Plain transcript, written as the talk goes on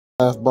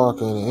Clive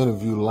Barker in an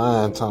interview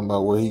lying, talking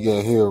about where he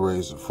got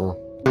Hellraiser from.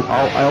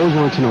 I always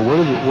wanted to know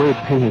where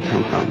did Pinhead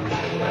come from?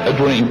 A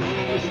dream.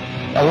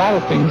 A lot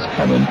of things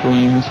come in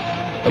dreams.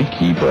 I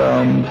keep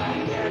a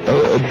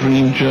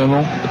dream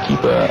journal. I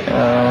keep a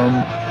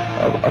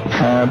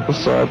pad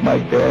beside my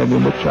bed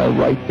in which I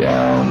write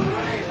down,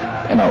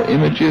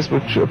 images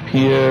which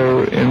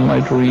appear in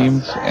my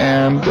dreams,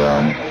 and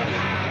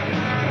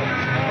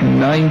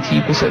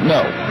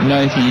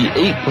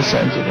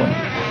 98% of them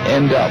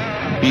end up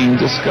being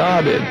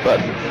discarded, but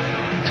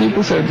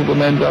 2% of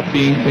them end up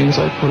being things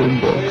I put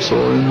in books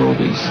or in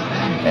movies.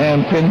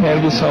 And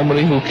Pinhead was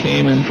somebody who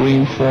came in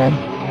dream form.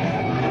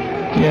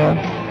 Yeah.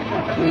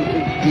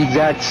 The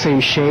exact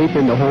same shape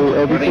and the whole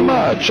everything? Pretty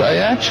much. I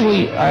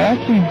actually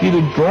did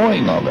a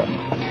drawing of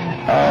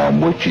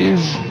him, which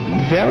is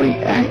very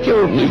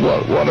accurately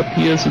what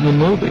appears in the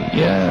movie.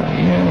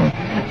 Yeah.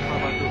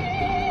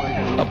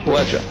 A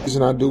pleasure. The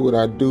reason I do what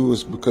I do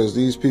is because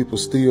these people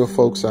steal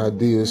folks'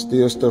 ideas,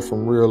 steal stuff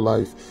from real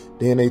life,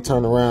 then they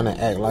turn around and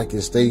act like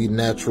it's their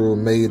natural,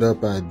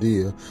 made-up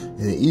idea.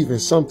 And even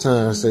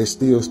sometimes they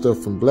steal stuff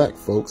from black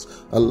folks.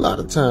 A lot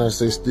of times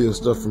they steal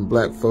stuff from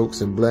black folks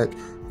and black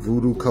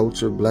voodoo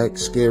culture, black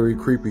scary,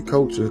 creepy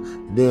culture,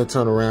 and then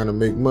turn around and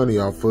make money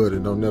off of it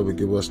and don't never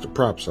give us the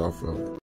props off of it.